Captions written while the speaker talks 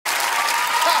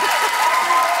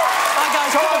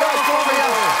Come on, guys, come over here.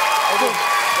 Come on.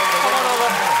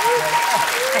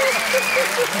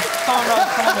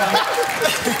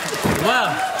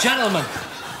 Well, gentlemen,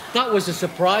 that was a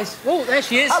surprise. Oh, there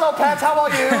she is. Hello, Pet, how are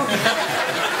you?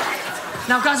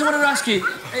 Now, guys, I want to ask you,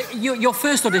 your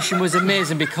first audition was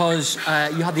amazing because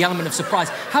you had the element of surprise.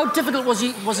 How difficult was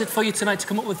it for you tonight to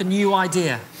come up with a new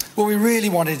idea? Well, we really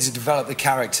wanted to develop the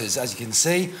characters, as you can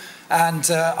see, and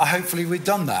hopefully we've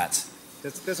done that.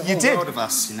 There's a whole world of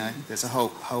us, you know. There's a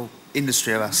whole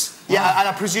industry of us. Yeah, and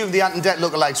I presume the Ant and Dec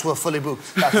lookalikes were fully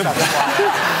booked.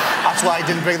 That's why I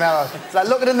didn't bring that up. It's like,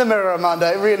 look it in the mirror,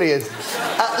 Amanda, it really is.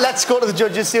 Let's go to the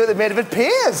judges, see what they made of it.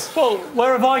 Piers! Well,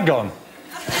 where have I gone?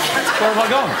 Where have I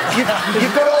gone?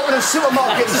 You've got to open a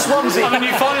supermarket in Swansea. I mean,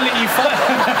 you finally...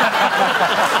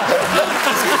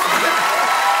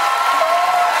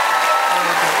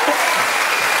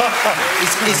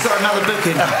 He's got another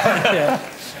booking. Yeah.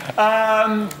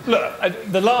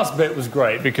 Look, the last bit was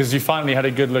great because you finally had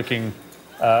a good-looking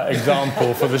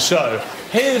example for the show.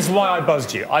 Here's why I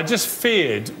buzzed you. I just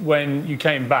feared when you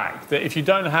came back that if you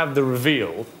don't have the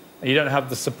reveal and you don't have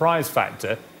the surprise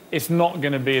factor, it's not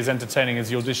going to be as entertaining as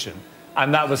the audition.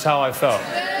 And that was how I felt.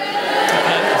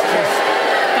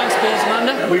 Thanks, Piers,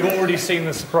 Amanda. We've already seen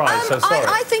the surprise, so sorry.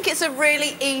 I think it's a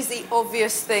really easy,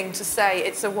 obvious thing to say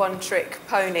it's a one-trick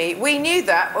pony. We knew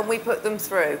that when we put them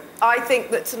through. I think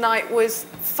that tonight was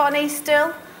funny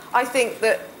still. I think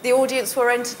that the audience were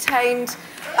entertained.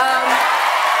 And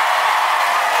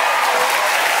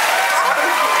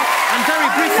very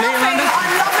briefly, Amanda...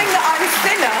 I'm loving that I'm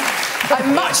thinner.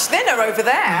 I'm much thinner over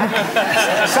there.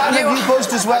 Simon, you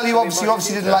buzzed as well. You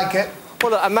obviously didn't like it.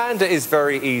 Well, look, Amanda is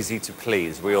very easy to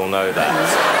please. We all know that.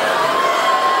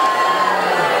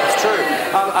 It's true.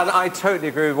 And I totally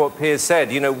agree with what Piers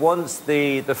said. You know, once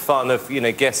the fun of, you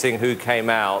know, guessing who came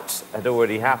out had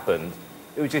already happened,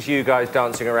 it was just you guys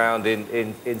dancing around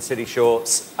in city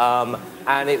shorts.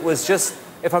 And it was just,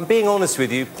 if I'm being honest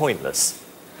with you, pointless.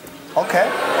 OK.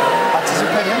 That's his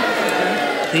opinion.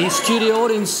 The studio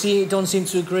audience don't seem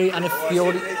to agree, and if the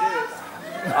audience...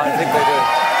 I think they do.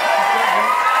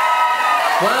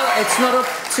 Well, it's not up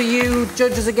to you,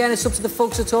 judges, again. It's up to the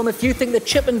folks at home. If you think the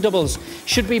Chip and Doubles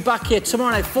should be back here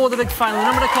tomorrow night for the big final, the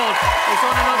number to call is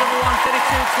on another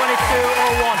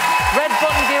 1322201. Red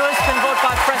button viewers can vote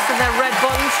by pressing their red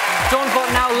buttons. Don't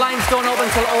vote now. Lines don't open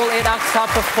until all 8 acts have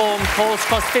performed. Calls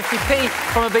cost 50p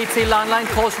from a BT landline.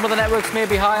 Calls from other networks may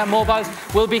be higher. Mobiles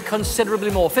will be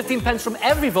considerably more. 15 pence from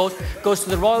every vote goes to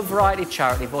the Royal Variety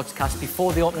charity. Votes cast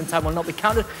before the opening time will not be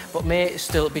counted, but may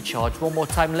still be charged. One more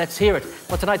time, let's hear it.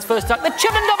 For tonight's first act, the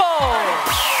Chip and Double!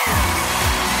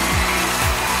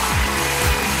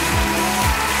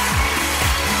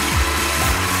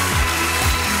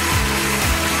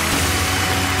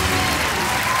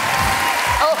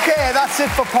 OK, that's it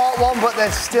for part one, but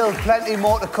there's still plenty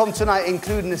more to come tonight,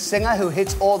 including a singer who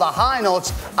hits all the high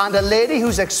notes and a lady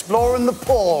who's exploring the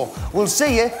pole. We'll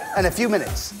see you in a few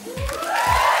minutes.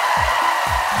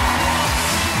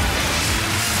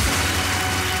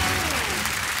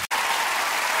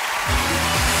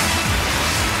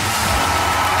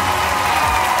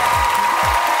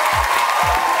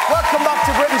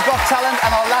 Talent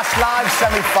and our last live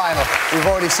semi-final. We've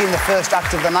already seen the first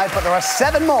act of the night, but there are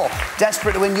 7 more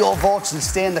desperate to win your votes and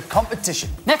stay in the competition.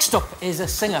 Next up is a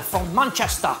singer from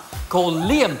Manchester called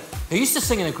Liam, who used to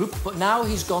sing in a group, but now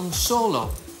he's gone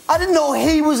solo. I didn't know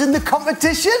he was in the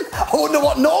competition. I wonder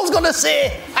what Noel's going to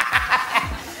say.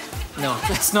 No,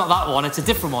 it's not that one, it's a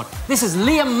different one. This is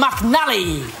Liam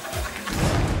McNally.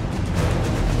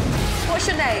 What's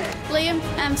your name? Liam,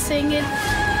 I'm singing.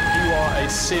 You are a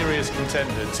serious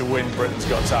contender to win Britain's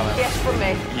Got Talent. Yes from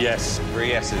me. Yes, 3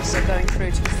 yeses. We're going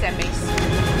through to the semis.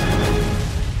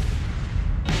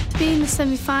 Being in the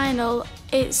semi-final,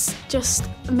 it's just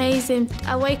amazing.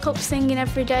 I wake up singing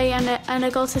every day and I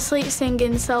go to sleep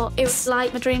singing, so it's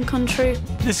like my dream come true.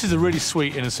 This is a really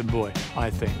sweet, innocent boy, I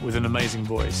think, with an amazing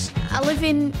voice. I live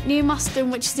in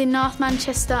Newmaston, which is in North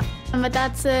Manchester, and my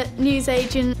dad's a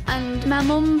newsagent and my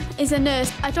mum is a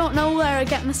nurse. I don't know where I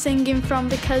get my singing from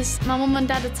because my mum and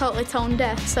dad are totally tone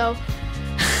deaf, so...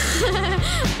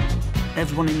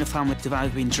 Everyone in the family, they've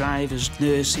either been drivers,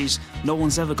 nurses, no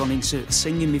one's ever gone into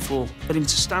singing before. For him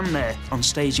to stand there on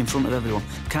stage in front of everyone,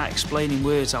 can't explain in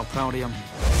words how proud I am.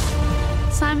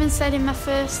 Simon said in my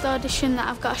first audition that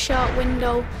I've got a short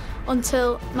window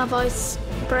until my voice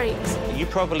breaks. You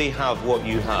probably have what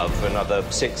you have for another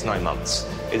 6-9 months.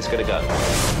 It's going to go.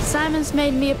 Simon's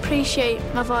made me appreciate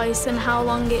my voice and how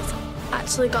long it's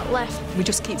actually got left. We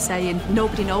just keep saying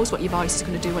nobody knows what your voice is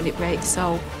going to do when it breaks,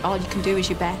 so all you can do is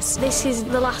your best. This is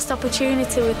the last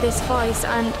opportunity with this voice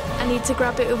and I need to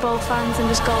grab it with both hands and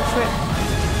just go for it.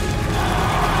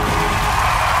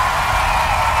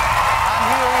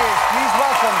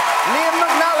 Liam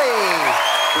McNally.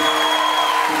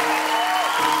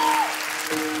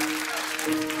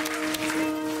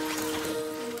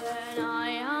 When I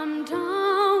am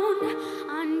down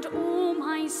and oh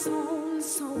my soul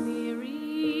so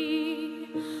weary,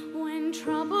 when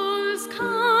troubles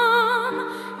come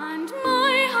and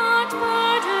my heart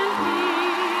burden me,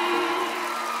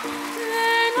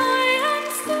 then I am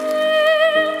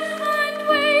still and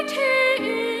waiting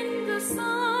in the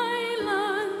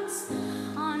silence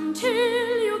until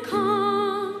you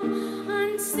come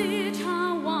and sit a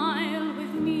while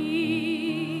with me.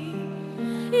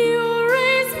 You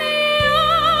raise me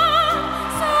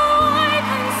up so I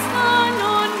can stand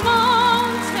on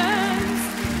mountains.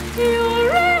 You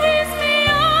raise me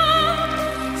up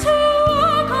to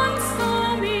walk on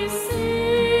stormy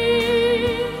seas.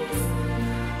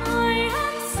 I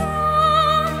am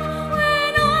strong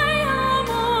when I am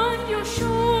on your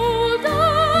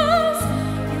shoulders.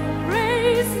 You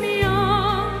raise me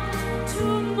up to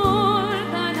more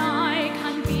than I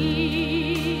can be.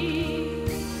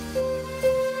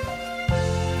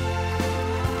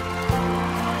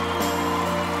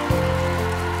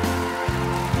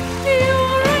 You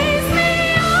raise me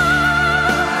up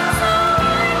so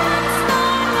I can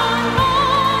stand on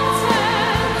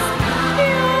mountains.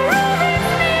 You raise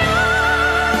me up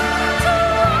to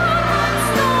walk on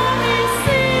stormy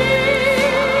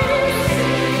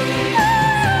seas. I'm strong when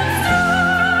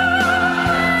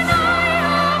I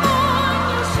am on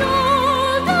your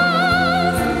shoulders.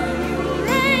 You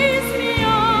raise me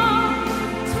up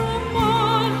to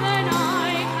more than I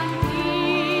can be.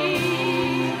 Raise me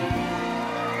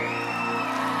up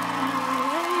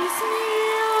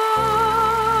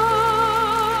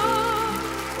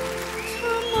to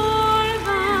more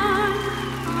than I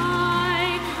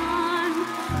can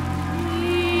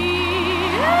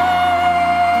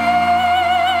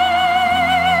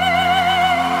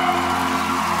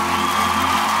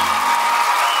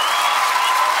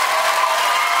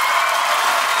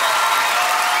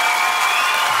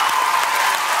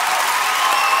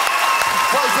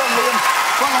Well done, Liam.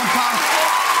 Well on, pal.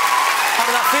 How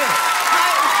did that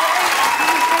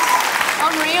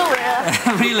Unreal,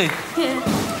 really. feel? Really?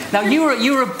 Now,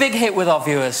 you were a big hit with our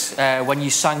viewers when you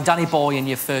sang Danny Boy in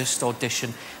your first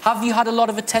audition. Have you had a lot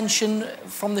of attention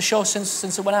from the show since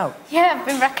it went out? Yeah, I've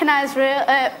been recognised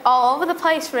all over the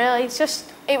place, really.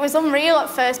 It was unreal at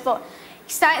first, but you're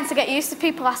starting to get used to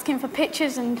people asking for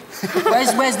pictures and...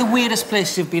 Where's the weirdest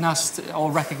place you've been asked or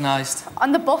recognised?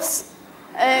 On the bus,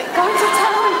 going to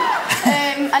town.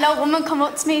 I know a woman come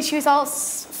up to me, she was all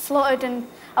fluttered, and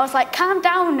I was like, calm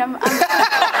down.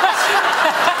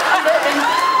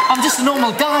 I'm just a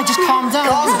normal guy, just calm down.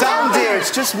 Calm down, dear,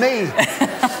 it's just me.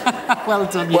 Well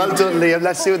done, Well done, Liam.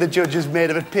 Let's see what the judges made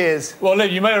of it, Piers. Well,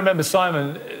 Liam, you may remember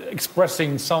Simon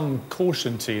expressing some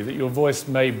caution to you that your voice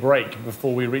may break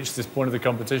before we reach this point of the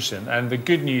competition. And the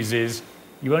good news is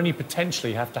you only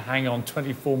potentially have to hang on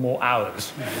 24 more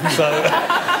hours. So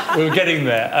we're getting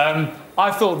there.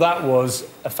 I thought that was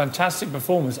a fantastic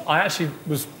performance. I actually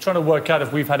was trying to work out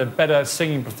if we've had a better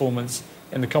singing performance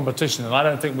in the competition, and I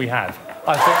don't think we have.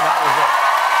 I think that was it.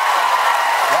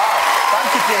 Wow.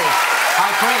 Thank you, Piers.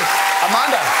 High praise.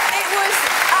 It was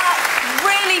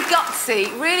really gutsy,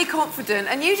 really confident,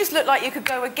 and you just looked like you could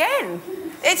go again.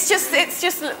 It's just.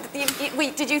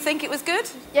 Did you think it was good?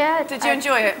 Yeah. Did you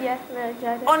enjoy it? Yeah, really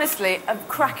enjoyed it. Honestly, a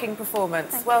cracking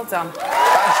performance. Well done.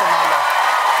 Thanks, Amanda.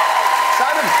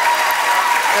 Simon.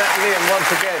 Liam,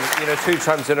 once again, 2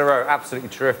 times in a row, absolutely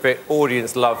terrific.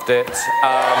 Audience loved it.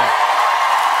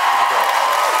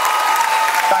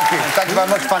 Thank you very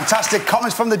much. Fantastic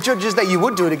comments from the judges that you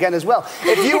would do it again as well.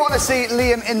 If you want to see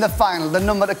Liam in the final, the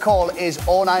number to call is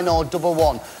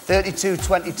 09011 32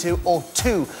 22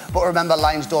 02. But remember,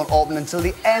 lines don't open until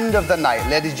the end of the night.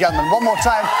 Ladies and gentlemen, one more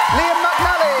time, Liam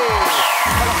McNally.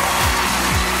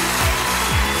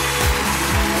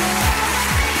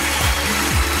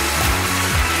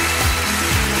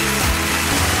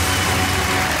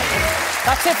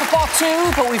 That's it for part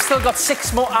 2, but we've still got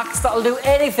 6 more acts that'll do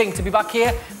anything to be back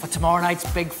here for tomorrow night's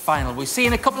big final. We'll see you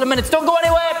in a couple of minutes. Don't go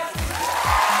anywhere!